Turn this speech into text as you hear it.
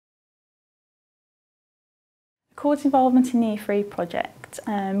Accord's involvement in the E3 project,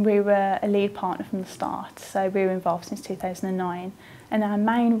 we were a lead partner from the start, so we were involved since 2009, and our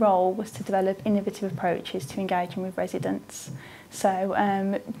main role was to develop innovative approaches to engaging with residents.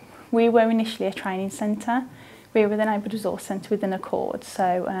 So we were initially a training centre. We were the Neighbourhood Resource Centre within Accord,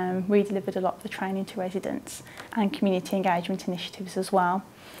 so we delivered a lot of the training to residents and community engagement initiatives as well.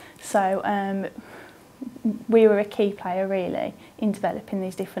 So we were a key player really in developing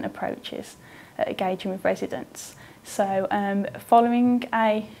these different approaches at engaging with residents. So following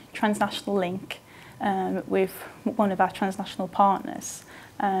a transnational link with one of our transnational partners,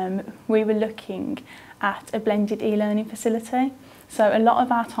 we were looking at a blended e-learning facility. So a lot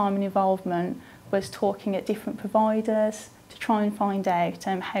of our time and involvement was talking at different providers to try and find out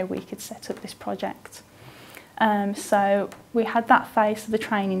how we could set up this project. So we had that phase of the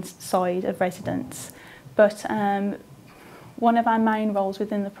training side of residents, but one of our main roles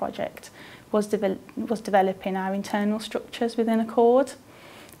within the project was developing our internal structures within Accord.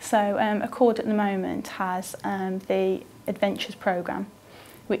 So Accord at the moment has the Adventures programme,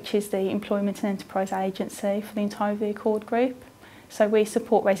 which is the employment and enterprise agency for the entire of the Accord group. So we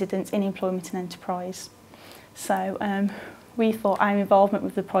support residents in employment and enterprise. So we thought our involvement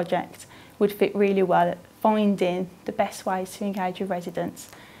with the project would fit really well at finding the best ways to engage with residents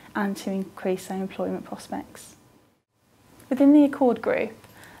and to increase their employment prospects. Within the Accord group,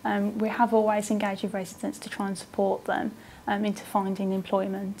 we have always engaged with residents to try and support them into finding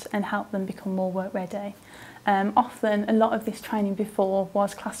employment and help them become more work ready. Often a lot of this training before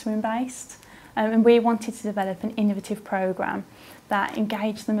was classroom based, and we wanted to develop an innovative programme that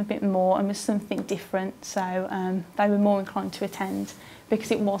engaged them a bit more and was something different, so they were more inclined to attend because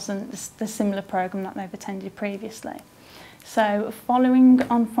it wasn't the similar programme that they've attended previously. So following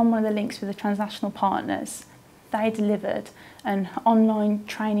on from one of the links with the transnational partners, they delivered an online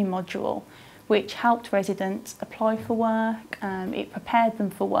training module which helped residents apply for work, it prepared them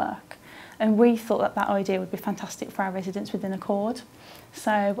for work, and we thought that that idea would be fantastic for our residents within Accord.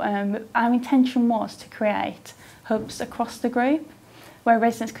 So our intention was to create hubs across the group where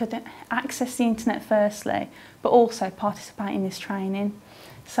residents could access the internet firstly, but also participate in this training.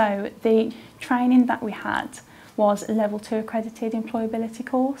 So the training that we had was a level 2 accredited employability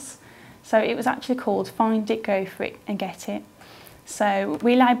course. So it was actually called Find It, Go For It and Get It. So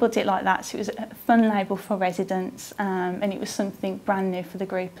we labelled it like that, so it was a fun label for residents, and it was something brand new for the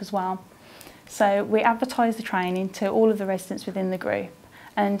group as well. So we advertised the training to all of the residents within the group,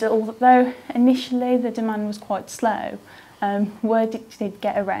 and although initially the demand was quite slow, word did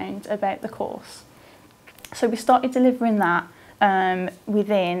get around about the course. So we started delivering that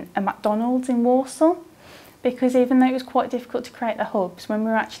within a McDonald's in Warsaw, because even though it was quite difficult to create the hubs, when we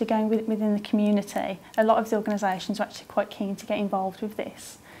were actually going within the community, a lot of the organisations were actually quite keen to get involved with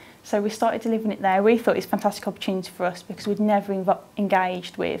this. So we started delivering it there. We thought it was a fantastic opportunity for us because we'd never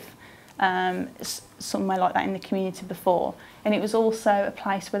engaged with somewhere like that in the community before. And it was also a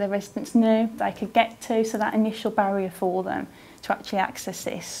place where the residents knew they could get to, so that initial barrier for them to actually access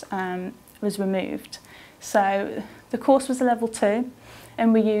this was removed. So the course was a level 2,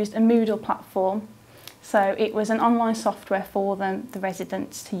 and we used a Moodle platform. So it was an online software for them, the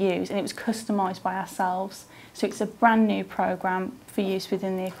residents, to use, and it was customised by ourselves. So it's a brand new programme for use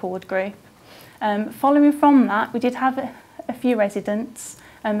within the Accord group. Following from that, we did have a few residents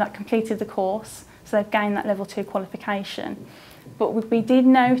that completed the course, so they've gained that level 2 qualification. But we did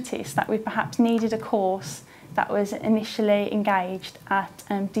notice that we perhaps needed a course that was initially engaged at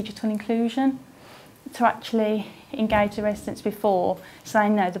digital inclusion, to actually engage the residents before, so they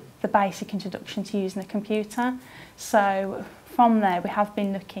know the basic introduction to using the computer. So from there we have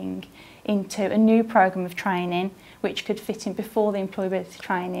been looking into a new programme of training which could fit in before the employability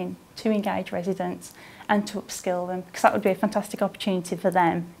training to engage residents and to upskill them, because that would be a fantastic opportunity for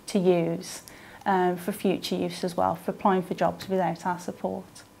them to use for future use as well, for applying for jobs without our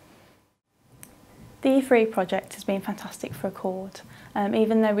support. The E3 project has been fantastic for Accord,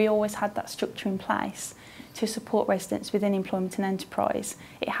 even though we always had that structure in place to support residents within employment and enterprise.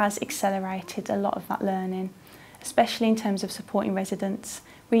 It has accelerated a lot of that learning, especially in terms of supporting residents.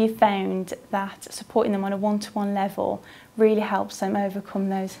 We found that supporting them on a one-to-one level really helps them overcome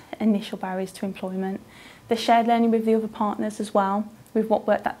those initial barriers to employment. The shared learning with the other partners as well, with what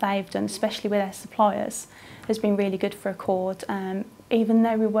work that they've done, especially with their suppliers, has been really good for Accord. Even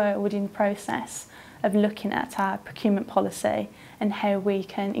though we were already in the process of looking at our procurement policy and how we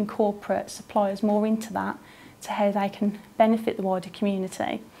can incorporate suppliers more into that, to how they can benefit the wider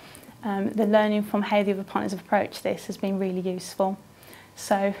community. The learning from how the other partners have approached this has been really useful.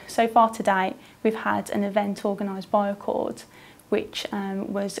 So far to date, we've had an event organised by Accord which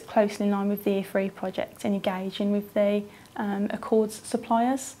was closely in line with the Year 3 project and engaging with the Accords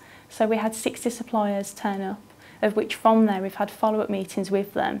suppliers. So we had 60 suppliers turn up, of which from there we've had follow-up meetings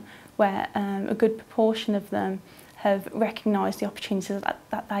with them where a good proportion of them have recognised the opportunities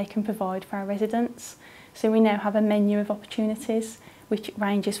that they can provide for our residents. So we now have a menu of opportunities which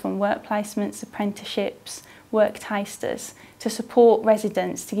ranges from work placements, apprenticeships, work tasters, to support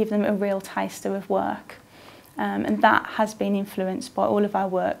residents to give them a real taster of work. And that has been influenced by all of our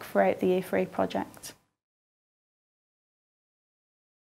work throughout the Year 3 project.